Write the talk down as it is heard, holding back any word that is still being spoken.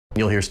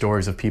You'll hear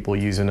stories of people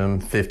using them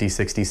 50,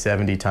 60,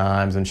 70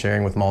 times and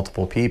sharing with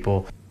multiple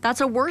people.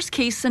 That's a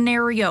worst-case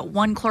scenario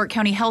one Clark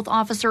County Health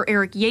Officer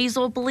Eric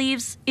Yazel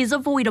believes is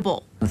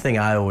avoidable. The thing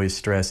I always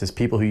stress is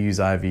people who use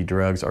IV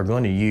drugs are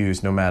going to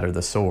use no matter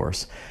the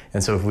source.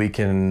 And so if we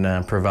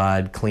can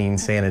provide clean,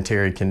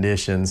 sanitary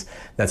conditions,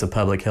 that's a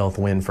public health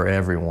win for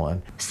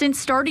everyone. Since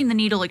starting the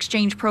needle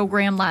exchange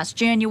program last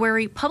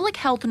January, public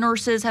health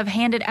nurses have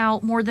handed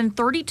out more than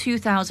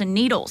 32,000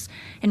 needles.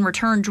 In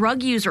return,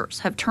 drug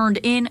users have turned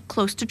in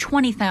close to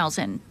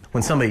 20,000.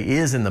 When somebody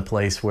is in the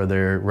place where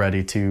they're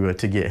ready to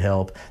get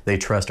help, they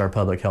trust our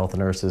public health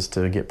nurses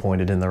to get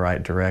pointed in the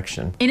right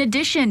direction. In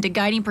addition to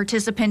guiding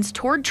participants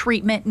toward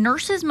treatment,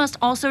 nurses must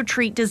also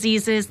treat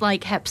diseases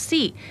like Hep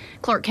C.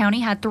 Clark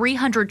County had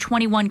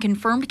 321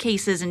 confirmed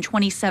cases in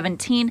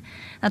 2017.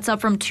 That's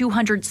up from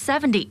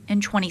 270 in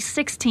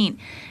 2016.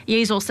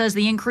 Yazel says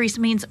the increase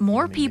means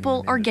more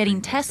people are getting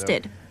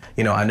tested.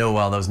 You know, I know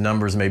while those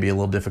numbers may be a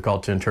little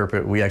difficult to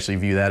interpret, we actually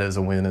view that as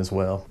a win as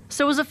well.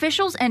 So as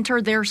officials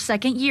enter their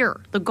second year,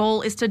 the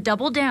goal is to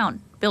double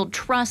down, build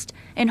trust,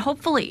 and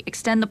hopefully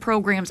extend the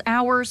program's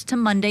hours to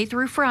Monday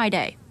through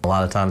Friday. A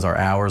lot of times our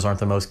hours aren't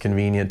the most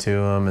convenient to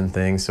them and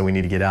things, so we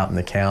need to get out in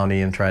the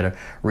county and try to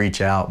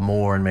reach out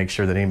more and make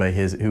sure that anybody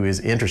who is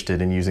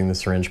interested in using the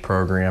syringe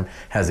program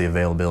has the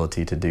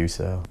availability to do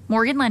so.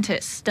 Morgan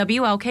Lentis,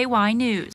 WLKY News.